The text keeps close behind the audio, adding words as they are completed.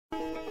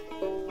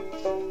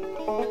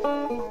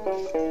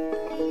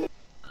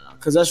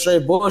Cause that's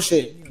straight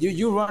bullshit.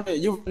 You run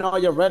all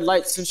your red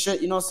lights and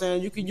shit. You know what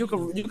I'm saying? You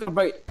can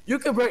break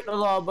the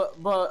law, but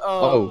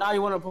now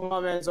you want to put my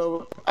man's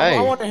over. Hey.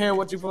 I want to hear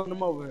what you putting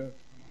them over here.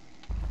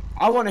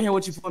 I want to hear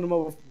what you putting them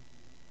over.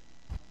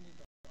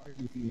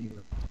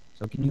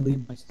 So can you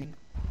leave my stand?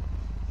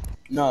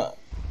 No.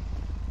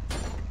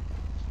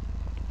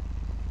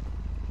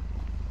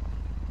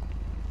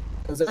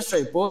 Cause that's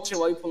straight bullshit.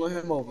 Why you pulling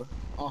him over?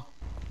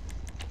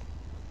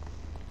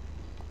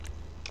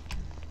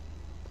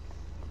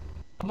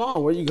 Come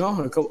on, where you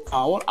going? Come,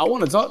 I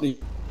want to talk to you.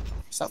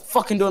 Stop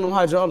fucking doing them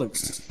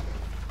hydraulics.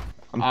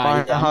 I'm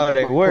finding out how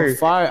they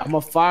work. I'm gonna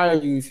fire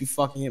you if you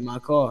fucking hit my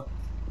car.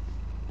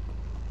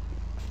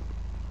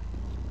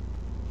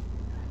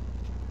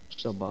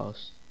 So,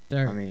 boss.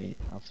 Sir. I mean,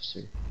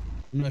 officer.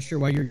 I'm not sure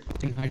why you're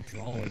using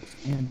hydraulics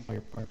and why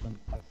you're parked on the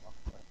sidewalk.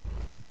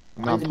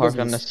 I'm not parked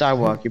on the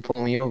sidewalk. You're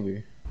pulling me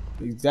over.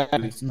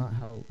 Exactly. That's not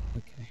how.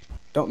 Okay.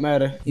 Don't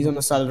matter. He's on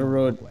the side of the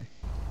road.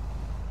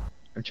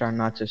 I'm trying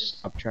not to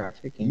stop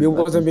traffic. It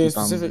wasn't being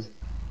specific.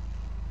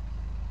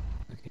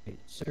 Okay,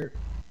 sir.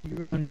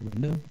 You're on the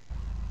window.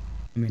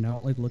 I mean, I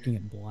don't like looking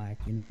at black,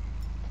 you know.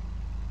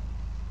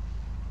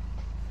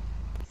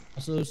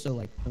 Also, so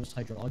like those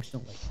hydraulics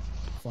don't like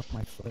fuck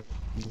my foot.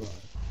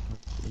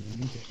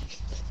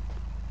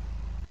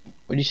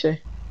 What'd you say?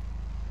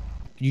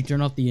 Can you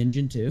turn off the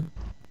engine too?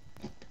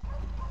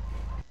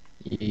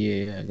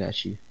 Yeah, I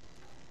got you.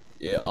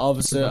 Yeah,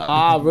 officer.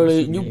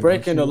 You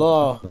breaking the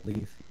law.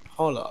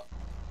 Hold up.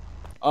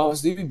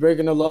 Officer, you be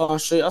breaking the law and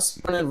shit. I see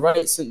running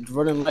rights and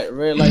running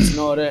red lights and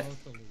all that.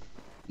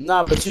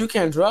 Nah, but you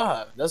can't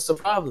drive. That's the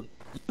problem.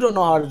 You don't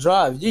know how to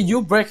drive.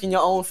 You breaking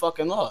your own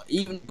fucking law.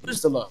 Even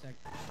who's the law?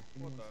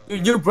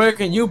 You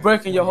breaking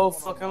your whole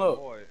fucking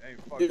law.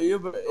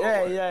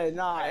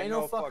 Nah, ain't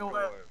no fucking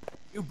way.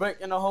 You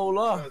breaking the whole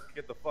law.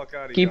 Get the fuck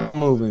out of here. Keep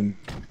moving.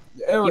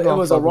 It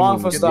was a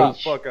wrongful stop.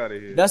 Get the fuck out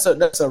of here.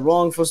 That's a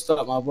wrongful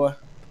stop, my boy.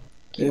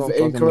 It's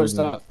incorrect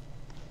stop.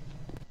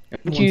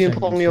 What you even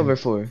pull me over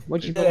for?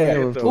 What you pull me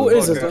over for? Who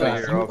is this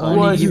guy?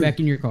 All need to get back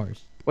in your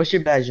cars. What's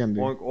your badge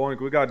number? Oink, oink,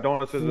 we got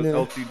donuts at the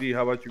LTD.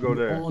 How about you go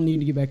there? All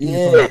need to get back in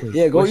your cars, please.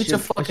 Yeah, go eat your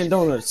fucking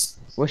donuts.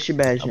 What's your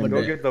badge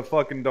number? Go get the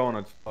fucking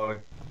donuts, boy.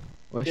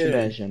 What's your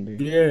badge number?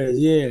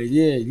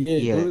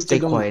 Yeah. Stay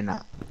quiet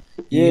now.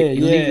 Yeah.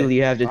 Legally,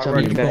 you have to tell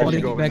me your badge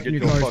Get number. back in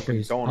your cars,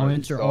 please. I'll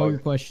answer all your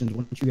questions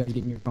once you guys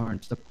get in your car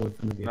and step away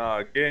from the vehicle.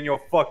 Nah, get in your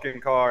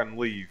fucking car and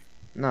leave.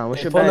 No,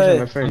 what's your badge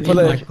number first? I'm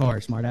in my car,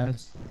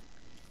 smartass.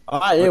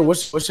 Alright, yeah,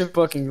 what's your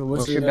fucking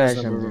what's your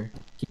badge number?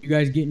 Can you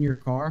guys get in your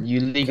car? You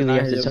legally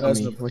have to tell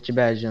me what's your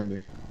badge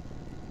number.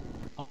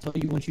 I'll tell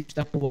you once you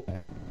step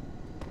away.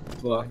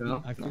 Fuck,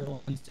 no. I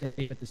feel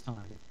unsafe at this time.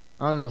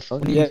 I don't know,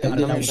 fuck yeah,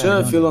 you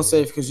should feel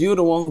unsafe because you're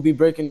the one who be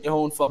breaking your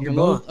own fucking You're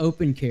law. both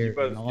open carry. You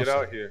better get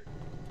out here.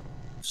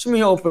 What you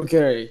mean open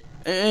carry?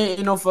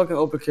 Ain't no fucking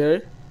open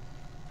carry.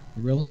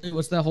 Really?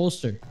 What's that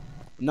holster?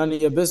 None of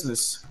your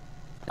business.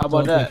 How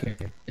about that?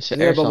 It's an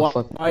Yeah, but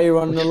airsoft. why are you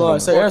running the law?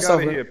 It's an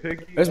airsoft.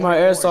 Where's my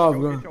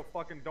airsoft gun? Get your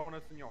fucking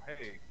donuts in your head.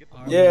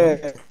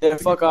 Yeah,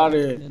 fuck out of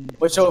here.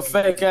 With your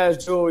fake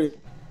ass jewelry.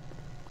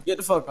 Get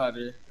the fuck out of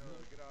here.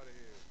 Get out of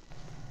here.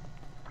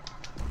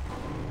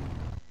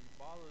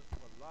 Ballas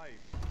for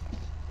life.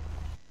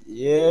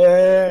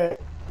 Yeah.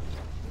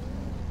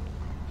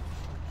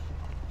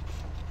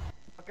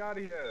 Fuck out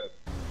of here.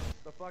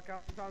 The fuck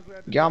out. Sometimes we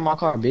have to Get out my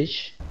car,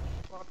 bitch.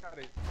 fuck out of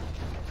here.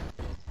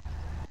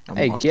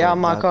 Hey, get out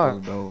my car.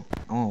 Bro.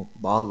 Oh,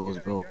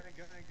 Ballas, bro.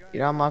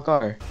 Get out my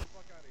car.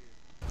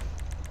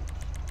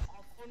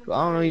 I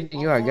don't know who you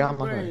think you are. Get out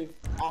my car.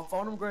 On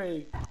phone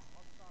grave.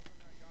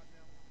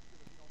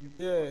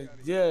 Yeah.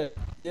 Get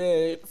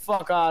the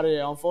fuck out of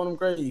here. On phone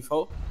grave,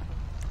 ho.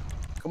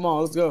 Come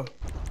on, let's go.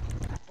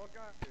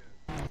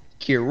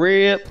 Get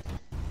rip.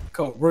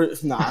 Come,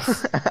 nah.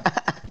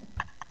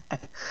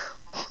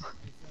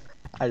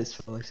 I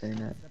just feel like saying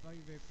that.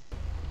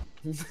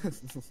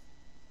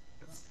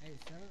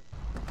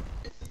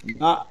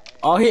 Nah.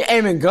 Oh, he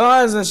aiming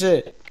guns and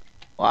shit.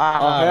 Wow.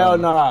 Oh, hell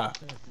nah.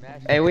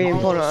 Hey, we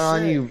ain't pulling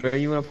on you, bro.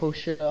 You wanna pull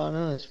shit on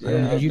us, bro?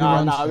 Yeah,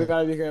 nah, we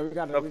gotta be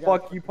careful. The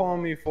fuck you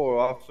pulling me for,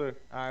 officer?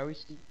 Alright, we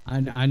see.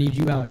 I need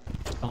you out.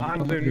 I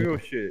didn't do no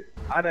shit.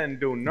 I didn't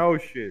do no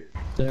shit.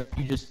 So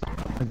you just.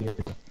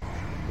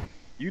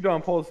 You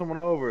done pulled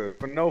someone over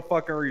for no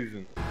fucking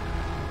reason.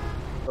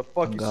 The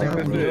fuck you God,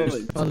 think this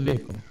is? Out of the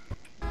vehicle.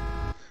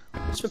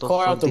 Get your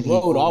car out the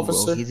road,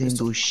 officer. Bro? He didn't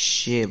do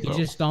shit, bro. He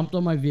just stomped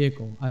on my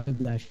vehicle. I have a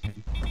dash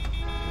cam.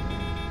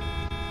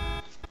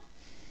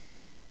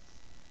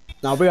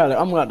 Nah,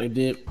 I'm gonna the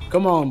dip.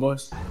 Come on,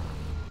 boys.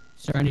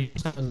 Sir, I need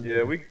you.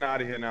 Yeah, we get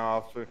out of here now,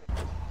 officer.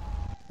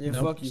 Yeah,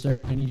 Nope, fuck you. sir.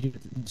 I need you.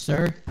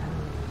 Sir.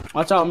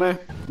 Watch out, man.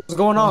 What's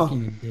going on?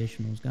 Fucking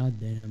additionals.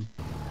 Goddamn.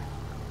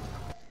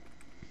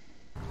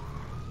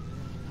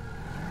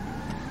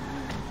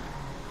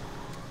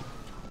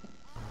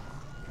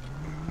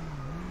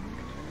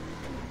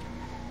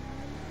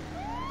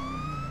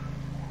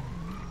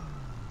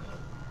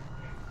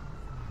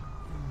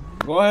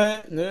 Go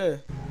ahead. Yeah.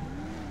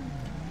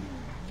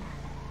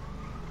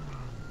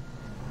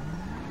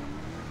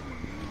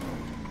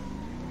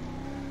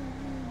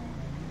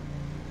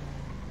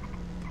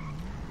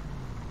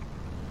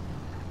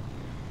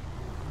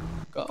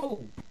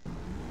 Go.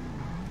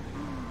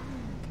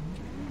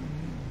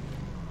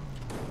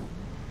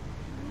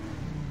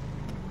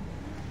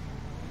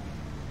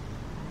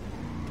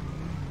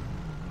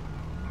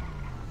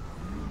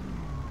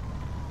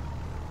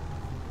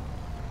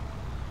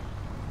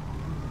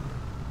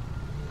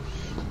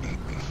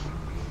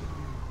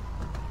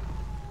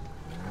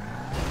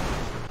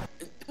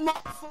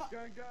 Motherfucker.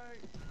 Gang, gang.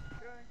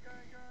 Gang,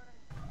 gang,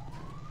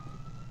 gang.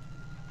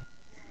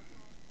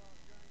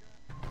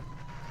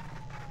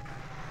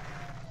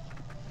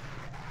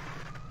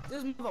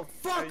 This Hey,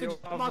 motherfucker.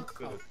 yo, My officer.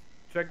 car.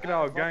 Check it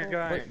out, gang,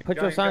 gang. Put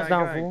your Gang, signs gang,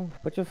 down, gang. fool.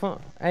 Put your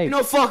phone. Hey.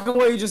 No fucking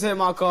way you just hit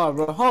my car,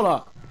 bro. Hold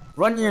up.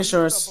 Run your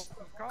insurance.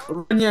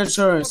 Run your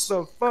insurance.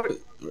 What the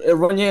fuck?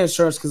 Run your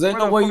insurance, cause ain't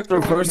no way you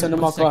reverse into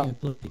my car. Second,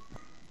 please.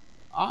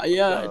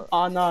 Yeah.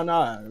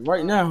 Nah.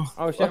 Right now.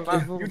 Oh shit, my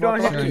fool. You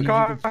done Sir, hit I your need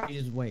car? you to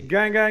please wait.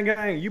 Gang, gang,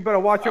 gang. You better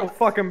watch your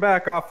fucking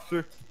back,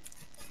 officer.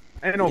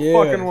 Ain't no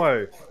Yeah. fucking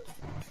way.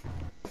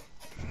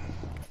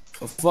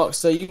 For fuck's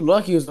sake, you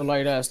lucky as a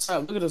light ass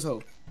type. Look at this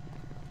hoe.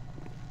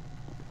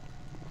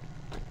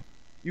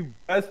 You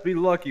best be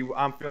lucky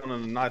I'm feeling a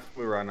nice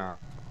mood right now.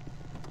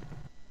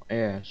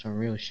 Yeah, some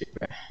real shit,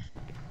 bro.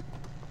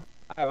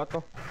 Alright, what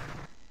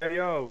the? Hey,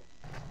 yo.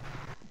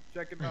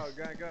 Check it out,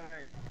 gang, gang.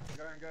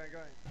 Gang, gang,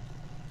 gang.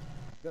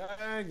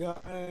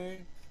 Gang.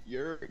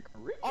 You're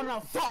Oh no,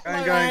 fuck Gang,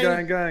 my gang,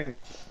 gang. gang, gang.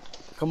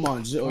 Come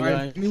on, Jill. All Gang.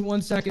 right, give me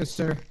 1 second,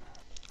 sir.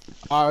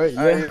 Alright,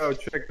 Hey, yeah. yo,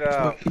 check that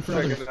out.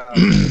 Check it out.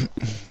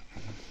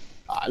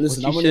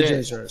 Listen, What I'm you gonna need said? your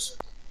insurance.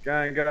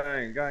 Gang,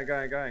 gang, gang,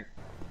 gang, gang.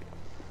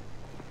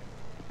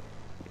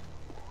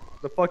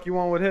 The fuck you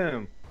want with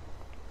him?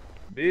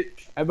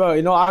 Bitch. Hey, bro,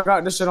 you know, I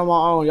got this shit on my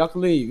own. Y'all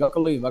can leave. I We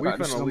got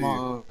this finna shit on my leave.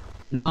 own.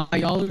 Nah,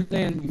 y'all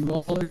understand? You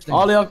all understand?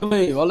 All y'all can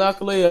leave.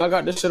 I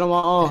got this shit on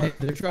my own. Hey,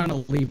 they're trying to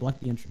leave. Block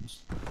the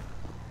entrance.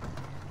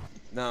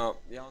 No,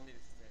 y'all need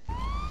to stay.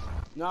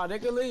 Nah, they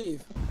can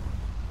leave.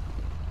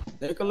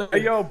 They can leave.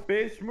 Hey, yo,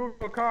 bitch, move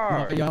your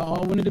car. Y'all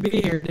all wanted to be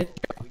here.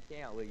 We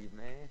can't leave,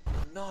 man.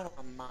 Not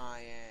on my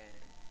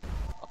end.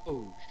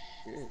 Oh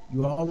shit.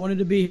 You all wanted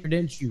to be here,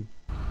 didn't you?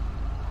 Nah,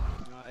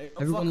 hey,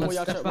 Everyone, fuck let's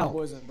y'all step trap my out.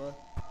 boys in, bro.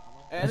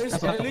 Hey, Let's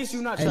step at out. least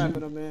you not Hey, trapping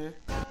them, man.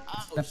 Oh,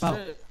 Step out.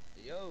 shit.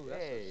 Yo,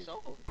 that's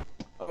assault.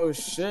 Oh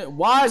shit.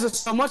 Why is there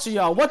so much of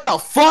y'all? What the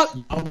fuck?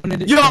 Y'all wanted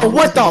to, Yo,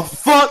 what the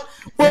fuck?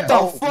 What the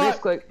Oh,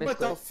 fuck? misclick, What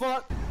the misclick.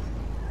 fuck?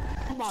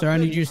 Oh my Sir, I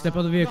need goodness. you to step out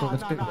of the vehicle. Nah,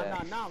 Let's nah, go.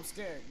 nah, I'm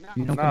scared.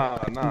 You don't Nah,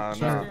 come- nah,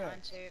 Sir, nah.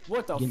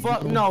 What the Get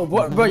fuck? your- No,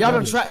 bro, y'all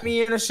done trapped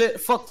me in and shit.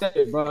 Fuck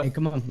that, bro. Hey,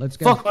 come on, let's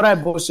go. Fuck all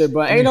that bullshit,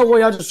 bro. Ain't no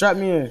way y'all just trapped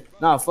me in.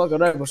 Nah, fuck all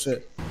that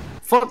bullshit.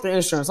 Fuck the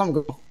insurance. I'm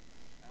good.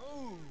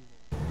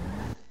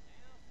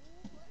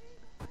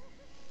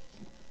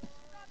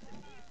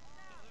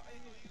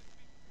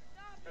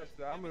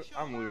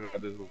 I'm leaving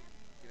at this one.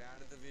 Get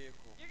out of the vehicle.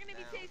 You're gonna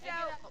be Now. chased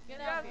out. You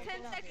have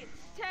 10 seconds.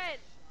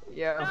 10,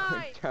 Yo,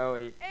 9,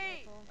 Joey.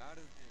 8. Out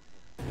of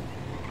the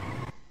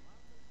vehicle.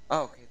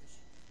 Oh, okay.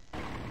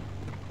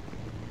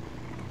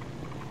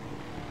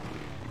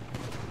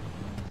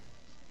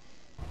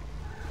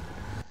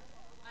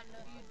 I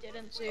know you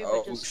didn't sue,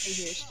 Oh, but just stay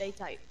here. Stay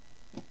tight.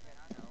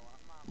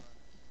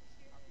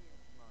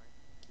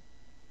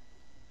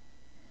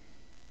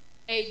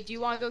 Hey, do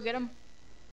you want to go get him?